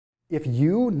If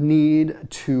you need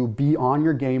to be on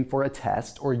your game for a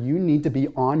test, or you need to be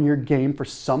on your game for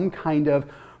some kind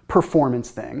of performance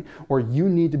thing, or you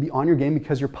need to be on your game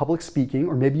because you're public speaking,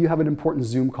 or maybe you have an important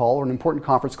Zoom call or an important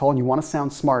conference call and you want to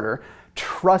sound smarter,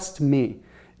 trust me,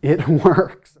 it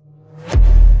works.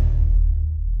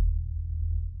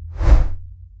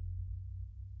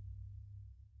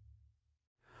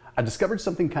 I discovered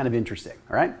something kind of interesting,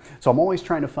 all right? So I'm always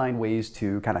trying to find ways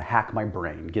to kind of hack my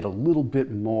brain, get a little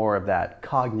bit more of that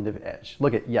cognitive edge.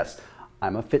 Look at, yes,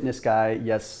 I'm a fitness guy,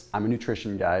 yes, I'm a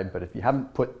nutrition guy, but if you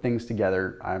haven't put things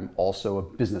together, I'm also a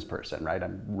business person, right?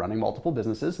 I'm running multiple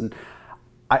businesses and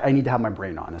I need to have my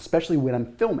brain on, especially when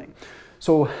I'm filming.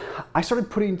 So I started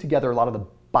putting together a lot of the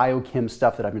biochem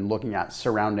stuff that I've been looking at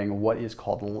surrounding what is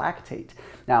called lactate.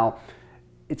 Now,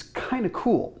 it's kind of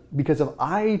cool because if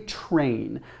I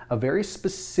train a very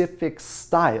specific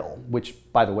style, which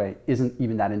by the way, isn't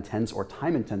even that intense or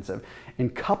time intensive,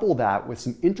 and couple that with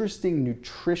some interesting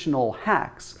nutritional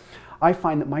hacks, I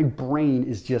find that my brain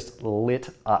is just lit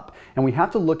up. And we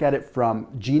have to look at it from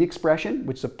gene expression,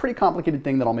 which is a pretty complicated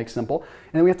thing that I'll make simple.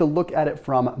 And then we have to look at it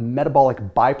from metabolic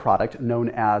byproduct known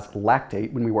as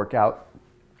lactate when we work out.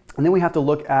 And then we have to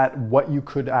look at what you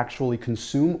could actually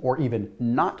consume or even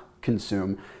not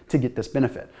consume to get this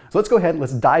benefit. So let's go ahead,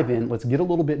 let's dive in, let's get a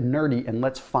little bit nerdy, and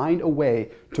let's find a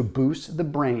way to boost the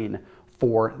brain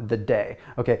for the day.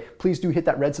 Okay, please do hit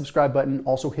that red subscribe button,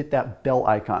 also hit that bell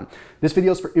icon. This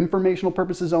video is for informational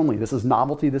purposes only. This is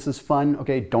novelty, this is fun.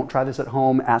 Okay, don't try this at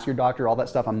home, ask your doctor, all that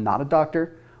stuff. I'm not a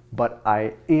doctor, but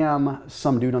I am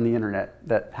some dude on the internet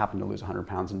that happened to lose 100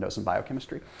 pounds and know some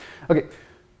biochemistry. Okay.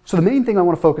 So the main thing I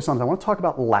want to focus on is I want to talk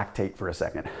about lactate for a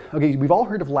second. Okay, we've all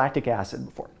heard of lactic acid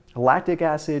before. Lactic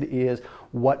acid is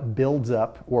what builds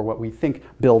up, or what we think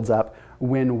builds up,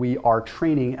 when we are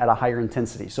training at a higher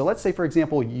intensity. So let's say, for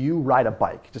example, you ride a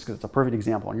bike, just because it's a perfect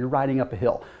example, and you're riding up a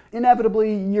hill.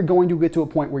 Inevitably, you're going to get to a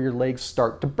point where your legs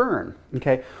start to burn.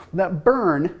 Okay, that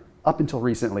burn, up until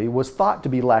recently, was thought to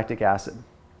be lactic acid.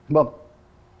 Well,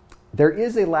 there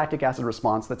is a lactic acid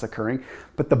response that's occurring,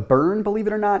 but the burn, believe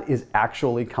it or not, is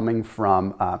actually coming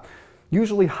from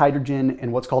usually hydrogen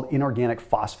and what's called inorganic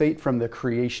phosphate from the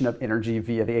creation of energy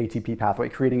via the ATP pathway,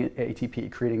 creating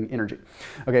ATP, creating energy.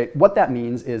 Okay, what that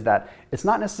means is that it's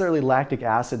not necessarily lactic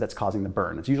acid that's causing the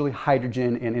burn. It's usually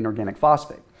hydrogen and inorganic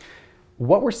phosphate.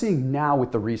 What we're seeing now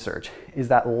with the research is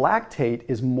that lactate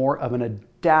is more of an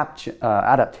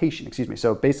adaptation.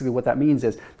 So basically what that means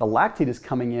is the lactate is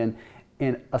coming in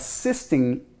and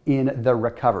assisting in the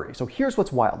recovery. So here's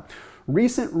what's wild.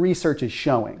 Recent research is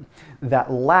showing that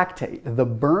lactate, the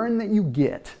burn that you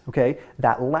get, okay,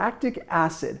 that lactic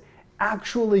acid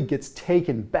actually gets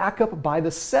taken back up by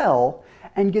the cell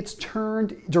and gets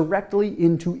turned directly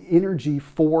into energy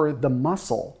for the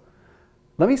muscle.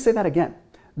 Let me say that again.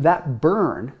 That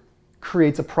burn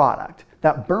creates a product.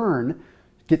 That burn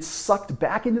gets sucked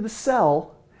back into the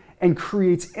cell and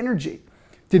creates energy.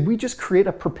 Did we just create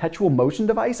a perpetual motion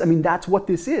device? I mean, that's what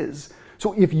this is.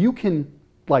 So if you can,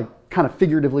 like, kind of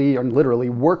figuratively or literally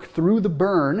work through the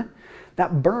burn,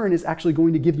 that burn is actually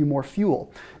going to give you more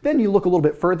fuel. Then you look a little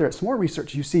bit further at some more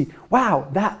research, you see, wow,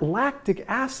 that lactic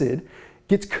acid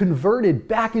gets converted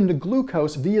back into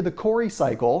glucose via the Cori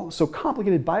cycle, so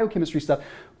complicated biochemistry stuff.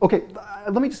 Okay,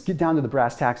 let me just get down to the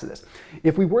brass tacks of this.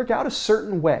 If we work out a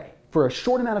certain way for a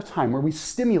short amount of time where we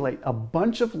stimulate a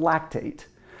bunch of lactate,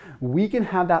 we can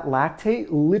have that lactate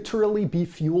literally be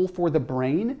fuel for the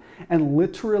brain and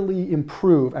literally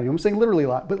improve, I know I'm saying literally a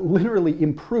lot, but literally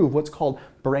improve what's called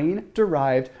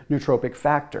brain-derived nootropic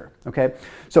factor, okay?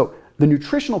 So the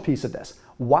nutritional piece of this,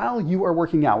 while you are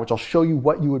working out, which I'll show you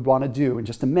what you would want to do in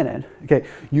just a minute, okay,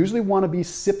 you usually want to be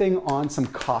sipping on some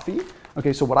coffee.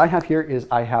 Okay, so what I have here is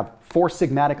I have 4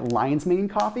 SIGMATIC lion's mane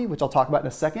coffee, which I'll talk about in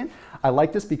a second. I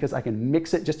like this because I can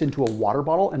mix it just into a water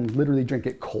bottle and literally drink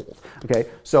it cold. Okay,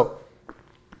 so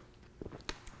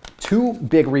 2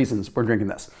 big reasons we're drinking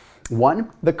this. One,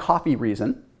 the coffee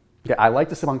reason. Okay, I like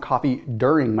to sip on coffee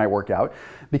during my workout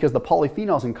because the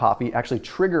polyphenols in coffee actually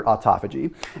trigger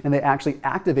autophagy and they actually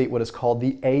activate what is called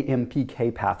the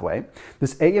AMPK pathway.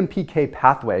 This AMPK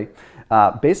pathway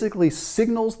basically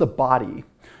signals the body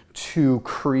to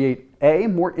create A,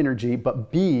 more energy, but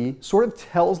B, sort of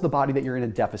tells the body that you're in a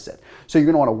deficit. So you're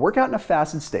gonna wanna work out in a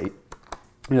fasted state,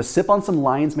 you're gonna sip on some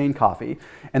lion's mane coffee,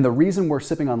 and the reason we're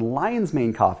sipping on lion's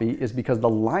mane coffee is because the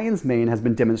lion's mane has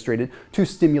been demonstrated to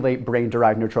stimulate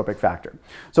brain-derived nootropic factor.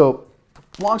 So,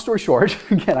 long story short,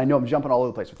 again, I know I'm jumping all over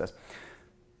the place with this,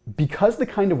 because the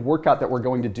kind of workout that we're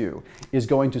going to do is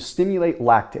going to stimulate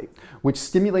lactate, which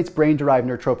stimulates brain-derived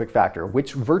nootropic factor,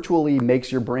 which virtually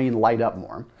makes your brain light up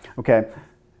more, okay?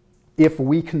 if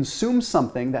we consume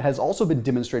something that has also been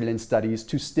demonstrated in studies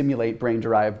to stimulate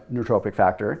brain-derived neurotrophic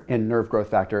factor and nerve growth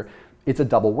factor, it's a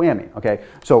double whammy, okay?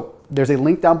 So there's a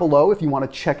link down below if you want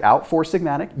to check out Four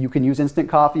Sigmatic. You can use instant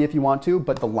coffee if you want to,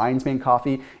 but the lion's mane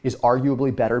coffee is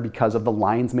arguably better because of the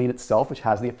lion's mane itself, which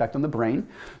has the effect on the brain.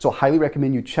 So I highly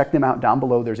recommend you check them out down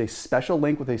below. There's a special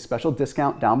link with a special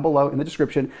discount down below in the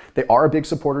description. They are a big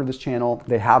supporter of this channel.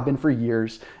 They have been for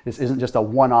years. This isn't just a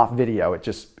one-off video. It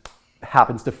just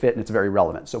happens to fit and it's very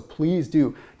relevant. So please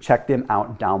do check them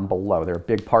out down below. They're a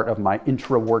big part of my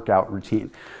intra-workout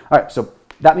routine. All right, so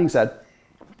that being said,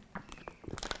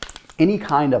 any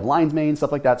kind of lion's mane,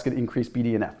 stuff like that's going to increase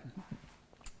BDNF.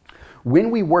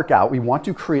 When we work out, we want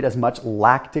to create as much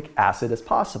lactic acid as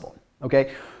possible,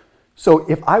 okay? So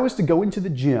if I was to go into the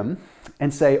gym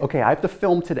and say, okay, I have to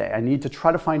film today. I need to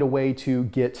try to find a way to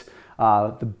get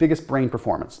the biggest brain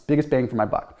performance, biggest bang for my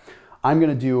buck. I'm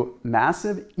going to do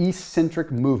massive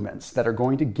eccentric movements that are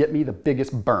going to get me the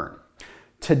biggest burn.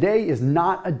 Today is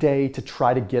not a day to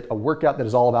try to get a workout that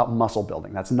is all about muscle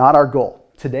building. That's not our goal.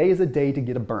 Today is a day to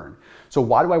get a burn. So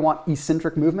why do I want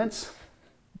eccentric movements?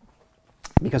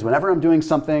 Because whenever I'm doing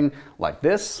something like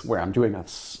this, where I'm doing a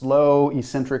slow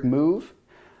eccentric move,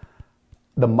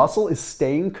 the muscle is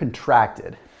staying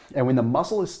contracted. And when the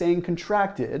muscle is staying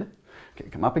contracted, okay,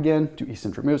 come up again, do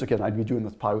eccentric moves. Again, I'd be doing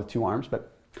this probably with 2 arms,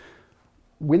 but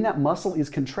when that muscle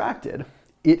is contracted,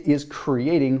 it is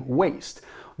creating waste.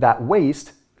 That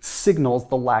waste signals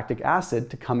the lactic acid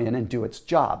to come in and do its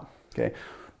job, okay?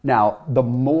 Now, the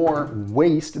more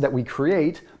waste that we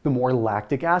create, the more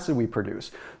lactic acid we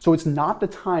produce. So it's not the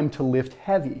time to lift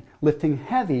heavy. Lifting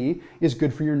heavy is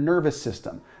good for your nervous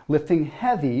system. Lifting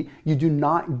heavy, you do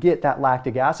not get that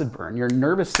lactic acid burn. Your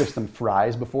nervous system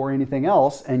fries before anything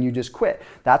else and you just quit.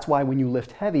 That's why when you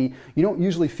lift heavy, you don't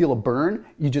usually feel a burn,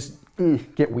 you just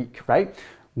get weak, right?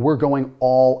 We're going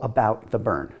all about the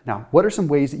burn. Now, what are some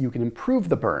ways that you can improve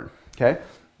the burn, okay?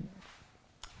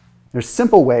 There's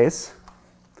simple ways,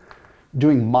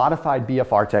 doing modified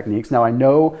BFR techniques. Now, I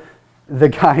know the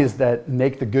guys that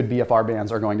make the good BFR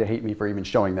bands are going to hate me for even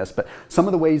showing this, but some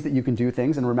of the ways that you can do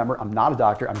things, and remember, I'm not a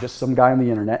doctor, I'm just some guy on the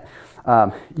internet,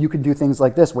 you can do things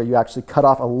like this where you actually cut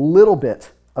off a little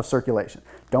bit of circulation.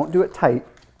 Don't do it tight,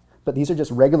 but these are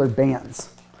just regular bands,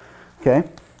 okay?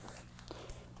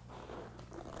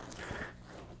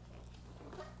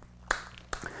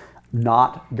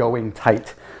 Not going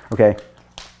tight, okay?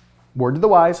 Word to the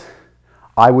wise,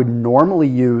 I would normally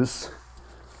use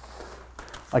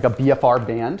like a BFR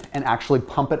band and actually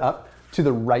pump it up to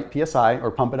the right PSI or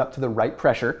pump it up to the right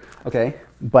pressure, okay?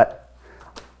 But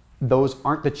those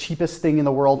aren't the cheapest thing in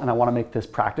the world and I wanna make this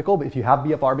practical, but if you have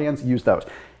BFR bands, use those.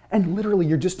 And literally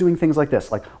you're just doing things like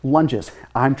this, like lunges.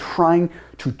 I'm trying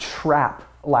to trap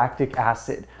lactic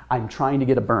acid. I'm trying to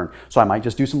get a burn. So I might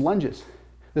just do some lunges.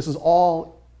 This is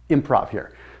all improv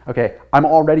here, okay? I'm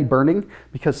already burning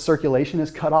because circulation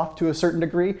is cut off to a certain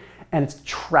degree and it's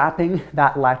trapping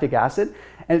that lactic acid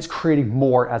and it's creating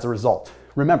more as a result.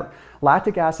 Remember,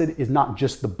 lactic acid is not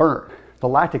just the burn. The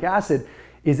lactic acid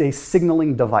is a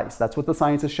signaling device. That's what the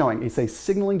science is showing. It's a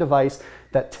signaling device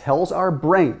that tells our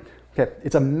brain, okay,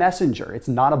 it's a messenger, it's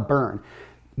not a burn.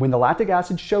 When the lactic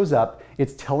acid shows up,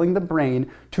 it's telling the brain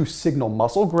to signal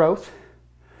muscle growth,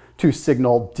 to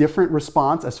signal different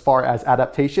response as far as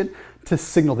adaptation, to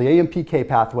signal the AMPK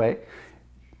pathway,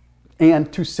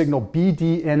 and to signal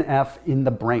BDNF in the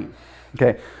brain,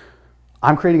 okay?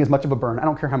 I'm creating as much of a burn. I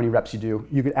don't care how many reps you do.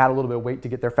 You could add a little bit of weight to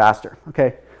get there faster,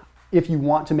 okay? If you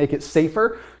want to make it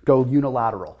safer, go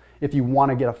unilateral. If you want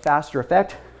to get a faster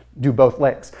effect, do both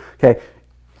legs, okay?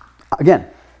 Again,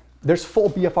 there's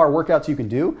full BFR workouts you can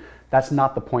do. That's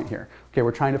not the point here. Okay,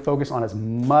 we're trying to focus on as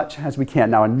much as we can.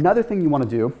 Now, another thing you want to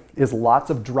do is lots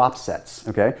of drop sets,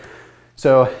 okay?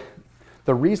 So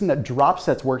the reason that drop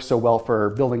sets work so well for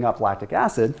building up lactic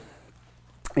acid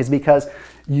is because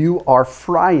you are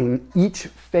frying each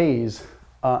phase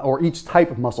or each type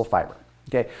of muscle fiber,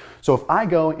 okay? So if I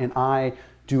go and I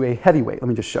do a heavyweight, let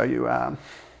me just show you.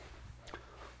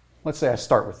 Let's say I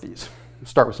start with these.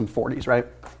 Start with some 40s, right?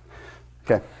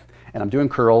 Okay, and I'm doing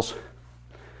curls.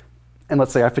 And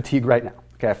let's say I fatigue right now.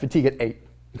 Okay, I fatigue at 8.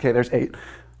 Okay, there's 8.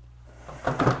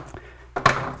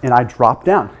 And I drop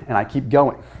down and I keep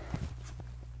going.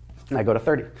 And I go to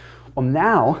 30. Well,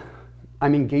 now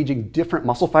I'm engaging different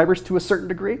muscle fibers to a certain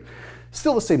degree.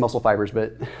 Still the same muscle fibers,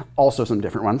 but also some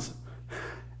different ones.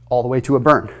 All the way to a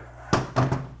burn.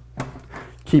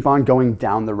 Keep on going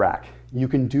down the rack. You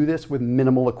can do this with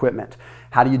minimal equipment.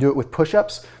 How do you do it with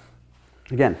push-ups?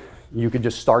 Again, you could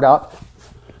just start out,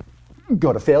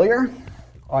 go to failure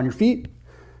on your feet,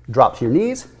 drop to your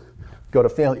knees, go to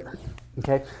failure,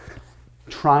 okay?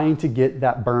 trying to get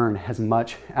that burn as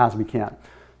much as we can.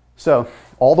 So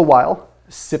all the while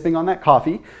sipping on that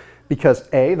coffee because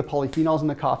A, the polyphenols in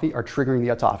the coffee are triggering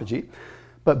the autophagy,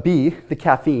 but B, the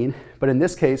caffeine, but in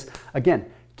this case, again,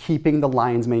 keeping the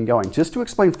lion's mane going. Just to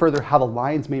explain further how the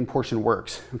lion's mane portion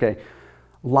works, okay?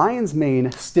 Lion's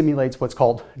mane stimulates what's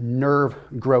called nerve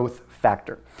growth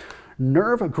factor.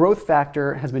 Nerve growth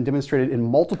factor has been demonstrated in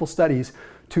multiple studies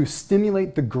to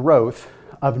stimulate the growth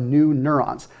of new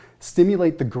neurons,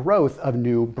 stimulate the growth of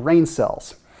new brain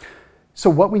cells. So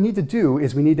what we need to do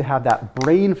is we need to have that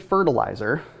brain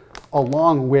fertilizer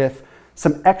along with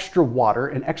some extra water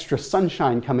and extra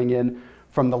sunshine coming in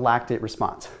from the lactate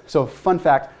response. So fun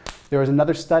fact, there was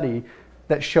another study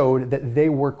that showed that they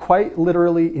were quite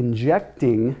literally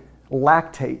injecting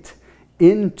lactate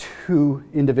into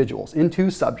individuals, into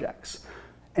subjects.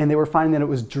 And they were finding that it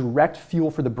was direct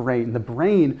fuel for the brain. The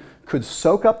brain could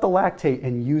soak up the lactate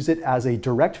and use it as a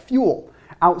direct fuel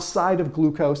outside of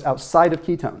glucose, outside of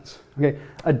ketones. Okay,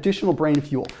 additional brain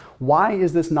fuel. Why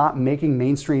is this not making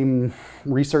mainstream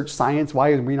research science?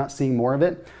 Why are we not seeing more of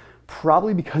it?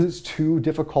 Probably because it's too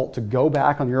difficult to go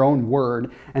back on your own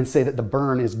word and say that the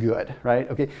burn is good, right?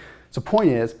 Okay, so point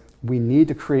is, we need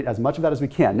to create as much of that as we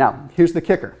can. Now, here's the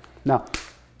kicker. Now,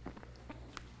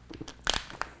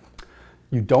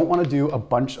 you don't want to do a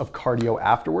bunch of cardio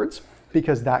afterwards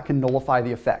because that can nullify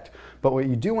the effect. But what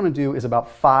you do want to do is about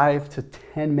 5 to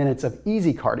 10 minutes of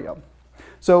easy cardio.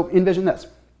 So envision this.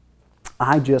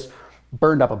 I just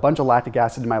burned up a bunch of lactic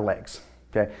acid in my legs,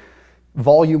 okay?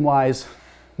 Volume-wise,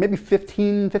 maybe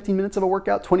 15 minutes of a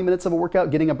workout, 20 minutes of a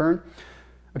workout, getting a burn.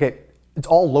 Okay, it's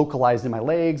all localized in my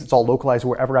legs. It's all localized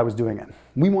wherever I was doing it.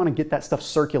 We want to get that stuff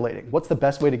circulating. What's the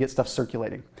best way to get stuff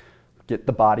circulating? Get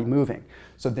the body moving.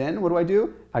 So then what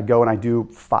do? I go and I do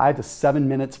 5 to 7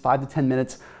 minutes, 5 to 10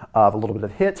 minutes of a little bit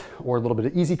of HIIT or a little bit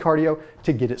of easy cardio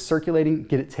to get it circulating,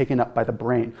 get it taken up by the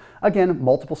brain. Again,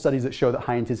 multiple studies that show that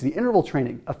high intensity interval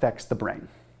training affects the brain.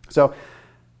 So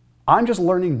I'm just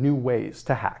learning new ways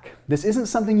to hack. This isn't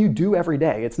something you do every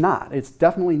day. It's not. It's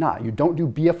definitely not. You don't do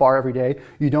BFR every day.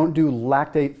 You don't do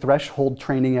lactate threshold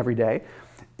training every day.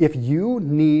 If you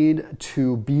need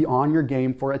to be on your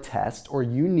game for a test, or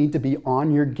you need to be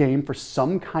on your game for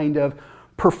some kind of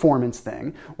performance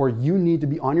thing, or you need to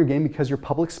be on your game because you're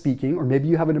public speaking, or maybe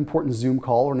you have an important Zoom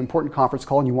call or an important conference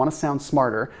call and you want to sound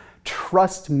smarter,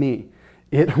 trust me,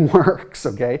 it works,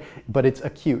 okay? But it's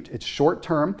acute, it's short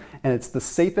term, and it's the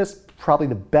safest, probably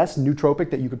the best nootropic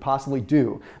that you could possibly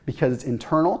do because it's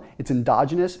internal, it's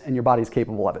endogenous, and your body's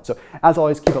capable of it. So as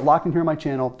always, keep it locked in here on my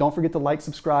channel. Don't forget to like,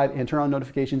 subscribe, and turn on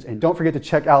notifications. And don't forget to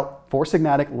check out for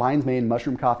SIGMATIC Lion's Mane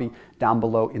Mushroom Coffee down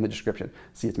below in the description.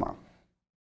 See you tomorrow.